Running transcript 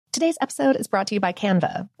Today's episode is brought to you by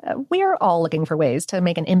Canva. We're all looking for ways to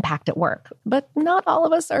make an impact at work, but not all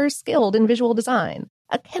of us are skilled in visual design.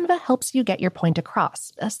 Canva helps you get your point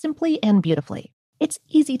across, simply and beautifully. It's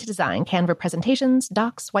easy to design Canva presentations,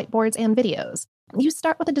 docs, whiteboards, and videos. You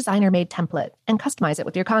start with a designer-made template and customize it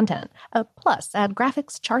with your content. Plus, add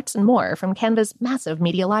graphics, charts, and more from Canva's massive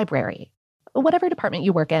media library. Whatever department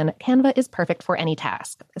you work in, Canva is perfect for any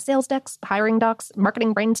task. Sales decks, hiring docs,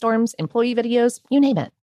 marketing brainstorms, employee videos, you name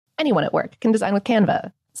it. Anyone at work can design with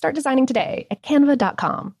Canva. Start designing today at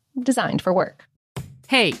canva.com. Designed for work.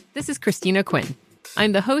 Hey, this is Christina Quinn.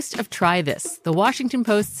 I'm the host of Try This, the Washington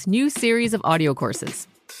Post's new series of audio courses.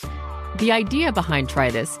 The idea behind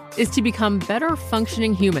Try This is to become better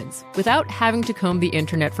functioning humans without having to comb the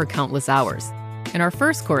internet for countless hours. In our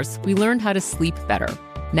first course, we learned how to sleep better.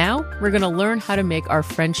 Now, we're going to learn how to make our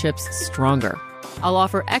friendships stronger. I'll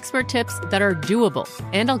offer expert tips that are doable,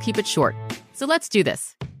 and I'll keep it short. So let's do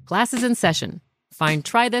this. Class is in session. Find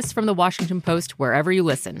Try This from the Washington Post wherever you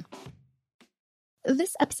listen.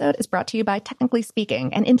 This episode is brought to you by Technically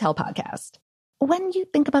Speaking, an Intel podcast. When you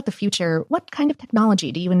think about the future, what kind of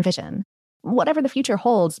technology do you envision? Whatever the future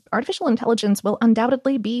holds, artificial intelligence will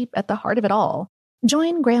undoubtedly be at the heart of it all.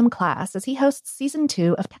 Join Graham Class as he hosts Season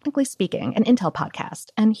 2 of Technically Speaking, an Intel podcast,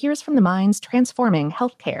 and hears from the minds transforming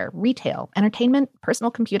healthcare, retail, entertainment,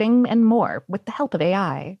 personal computing, and more with the help of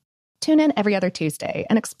AI. Tune in every other Tuesday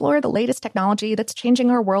and explore the latest technology that's changing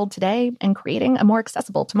our world today and creating a more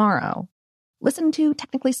accessible tomorrow. Listen to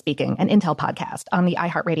Technically Speaking, an Intel podcast on the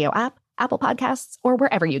iHeartRadio app, Apple Podcasts, or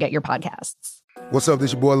wherever you get your podcasts. What's up,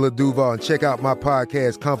 this your boy Lil Duval, and check out my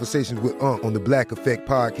podcast, Conversations with Unc, on the Black Effect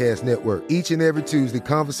Podcast Network. Each and every Tuesday,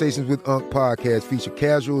 Conversations with Unc podcast feature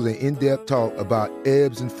casual and in-depth talk about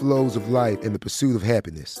ebbs and flows of life and the pursuit of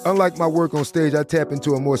happiness. Unlike my work on stage, I tap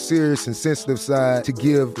into a more serious and sensitive side to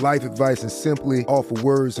give life advice and simply offer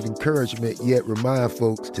words of encouragement, yet remind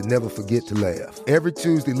folks to never forget to laugh. Every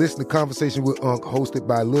Tuesday, listen to Conversation with Unc, hosted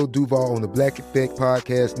by Lil Duval on the Black Effect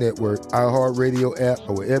Podcast Network, iHeartRadio app,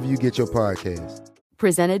 or wherever you get your podcasts.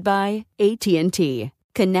 Presented by AT&T.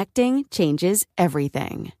 Connecting changes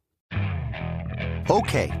everything.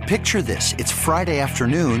 Okay, picture this. It's Friday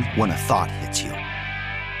afternoon when a thought hits you.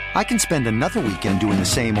 I can spend another weekend doing the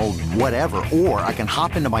same old whatever, or I can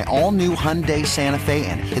hop into my all-new Hyundai Santa Fe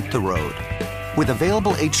and hit the road. With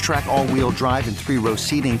available H-Track all-wheel drive and 3-row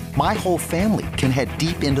seating, my whole family can head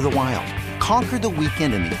deep into the wild. Conquer the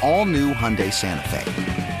weekend in the all-new Hyundai Santa Fe.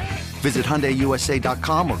 Visit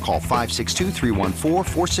HyundaiUSA.com or call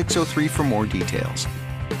 562-314-4603 for more details.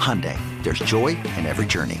 Hyundai, there's joy in every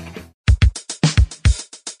journey.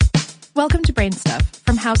 Welcome to Brain Stuff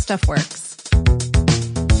from How Stuff Works.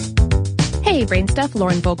 Hey, Brain Stuff,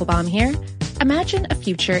 Lauren Vogelbaum here. Imagine a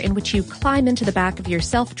future in which you climb into the back of your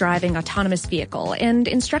self-driving autonomous vehicle and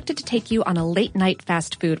instructed to take you on a late-night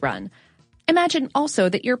fast food run. Imagine also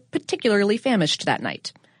that you're particularly famished that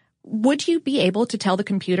night. Would you be able to tell the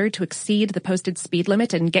computer to exceed the posted speed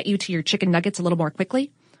limit and get you to your chicken nuggets a little more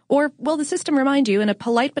quickly? Or will the system remind you in a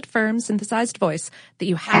polite but firm synthesized voice that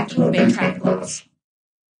you have to obey traffic laws?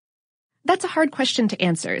 That's a hard question to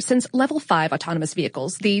answer, since Level 5 autonomous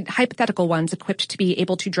vehicles, the hypothetical ones equipped to be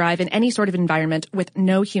able to drive in any sort of environment with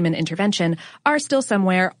no human intervention, are still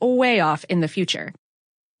somewhere way off in the future.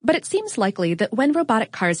 But it seems likely that when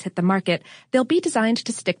robotic cars hit the market, they'll be designed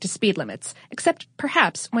to stick to speed limits, except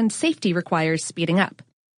perhaps when safety requires speeding up.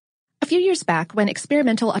 A few years back, when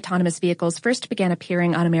experimental autonomous vehicles first began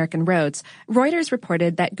appearing on American roads, Reuters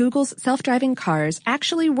reported that Google's self-driving cars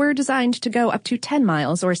actually were designed to go up to 10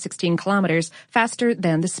 miles or 16 kilometers faster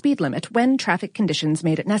than the speed limit when traffic conditions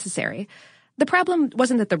made it necessary. The problem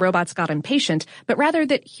wasn't that the robots got impatient, but rather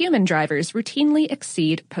that human drivers routinely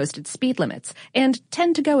exceed posted speed limits and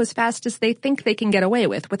tend to go as fast as they think they can get away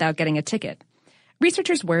with without getting a ticket.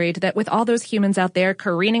 Researchers worried that with all those humans out there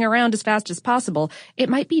careening around as fast as possible, it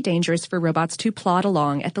might be dangerous for robots to plod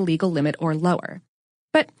along at the legal limit or lower.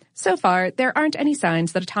 But so far, there aren't any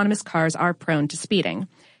signs that autonomous cars are prone to speeding.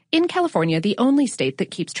 In California, the only state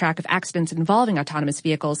that keeps track of accidents involving autonomous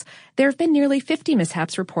vehicles, there have been nearly 50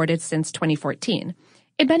 mishaps reported since 2014.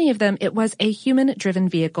 In many of them, it was a human-driven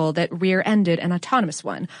vehicle that rear-ended an autonomous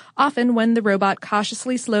one, often when the robot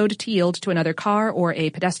cautiously slowed to yield to another car or a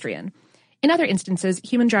pedestrian. In other instances,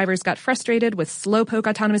 human drivers got frustrated with slowpoke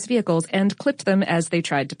autonomous vehicles and clipped them as they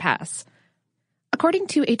tried to pass. According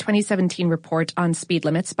to a 2017 report on speed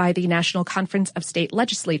limits by the National Conference of State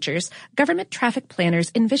Legislatures, government traffic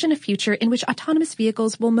planners envision a future in which autonomous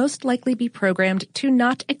vehicles will most likely be programmed to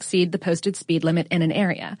not exceed the posted speed limit in an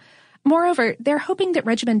area. Moreover, they're hoping that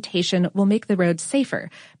regimentation will make the roads safer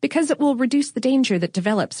because it will reduce the danger that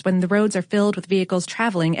develops when the roads are filled with vehicles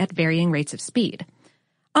traveling at varying rates of speed.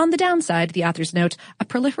 On the downside, the authors note, a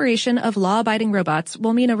proliferation of law-abiding robots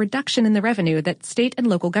will mean a reduction in the revenue that state and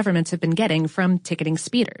local governments have been getting from ticketing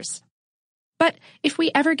speeders. But if we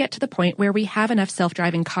ever get to the point where we have enough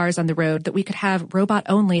self-driving cars on the road that we could have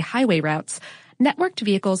robot-only highway routes, networked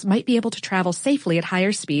vehicles might be able to travel safely at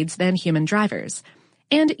higher speeds than human drivers.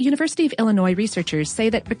 And University of Illinois researchers say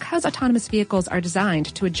that because autonomous vehicles are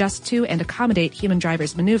designed to adjust to and accommodate human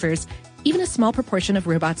drivers' maneuvers, even a small proportion of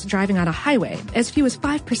robots driving on a highway, as few as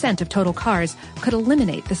 5% of total cars, could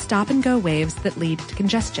eliminate the stop-and-go waves that lead to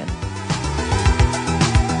congestion.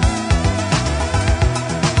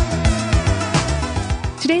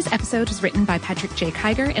 Today's episode was written by Patrick J.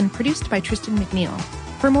 Kiger and produced by Tristan McNeil.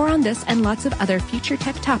 For more on this and lots of other future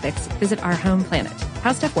tech topics, visit our home planet,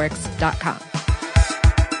 howstuffworks.com.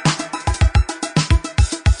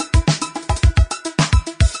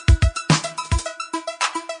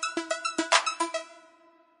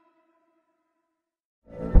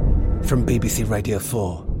 From BBC Radio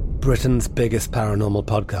 4, Britain's biggest paranormal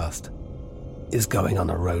podcast is going on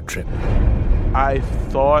a road trip. I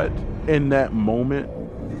thought in that moment,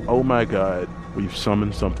 oh my God, we've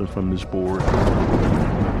summoned something from this board.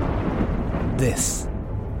 This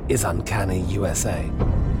is Uncanny USA.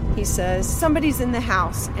 He says, somebody's in the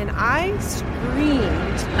house, and I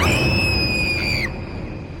screamed.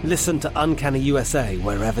 Listen to Uncanny USA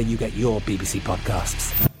wherever you get your BBC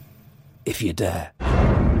podcasts, if you dare.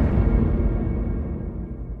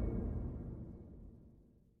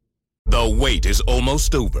 The wait is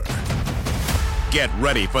almost over. Get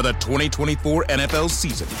ready for the 2024 NFL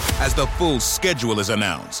season as the full schedule is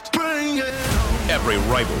announced. Every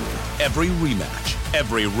rivalry, every rematch,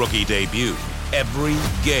 every rookie debut, every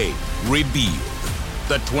game revealed.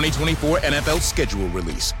 The 2024 NFL schedule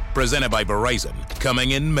release, presented by Verizon,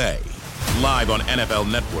 coming in May. Live on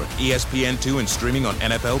NFL Network, ESPN2, and streaming on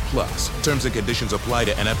NFL Plus. Terms and conditions apply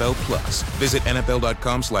to NFL Plus. Visit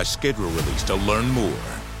NFL.com/schedule release to learn more.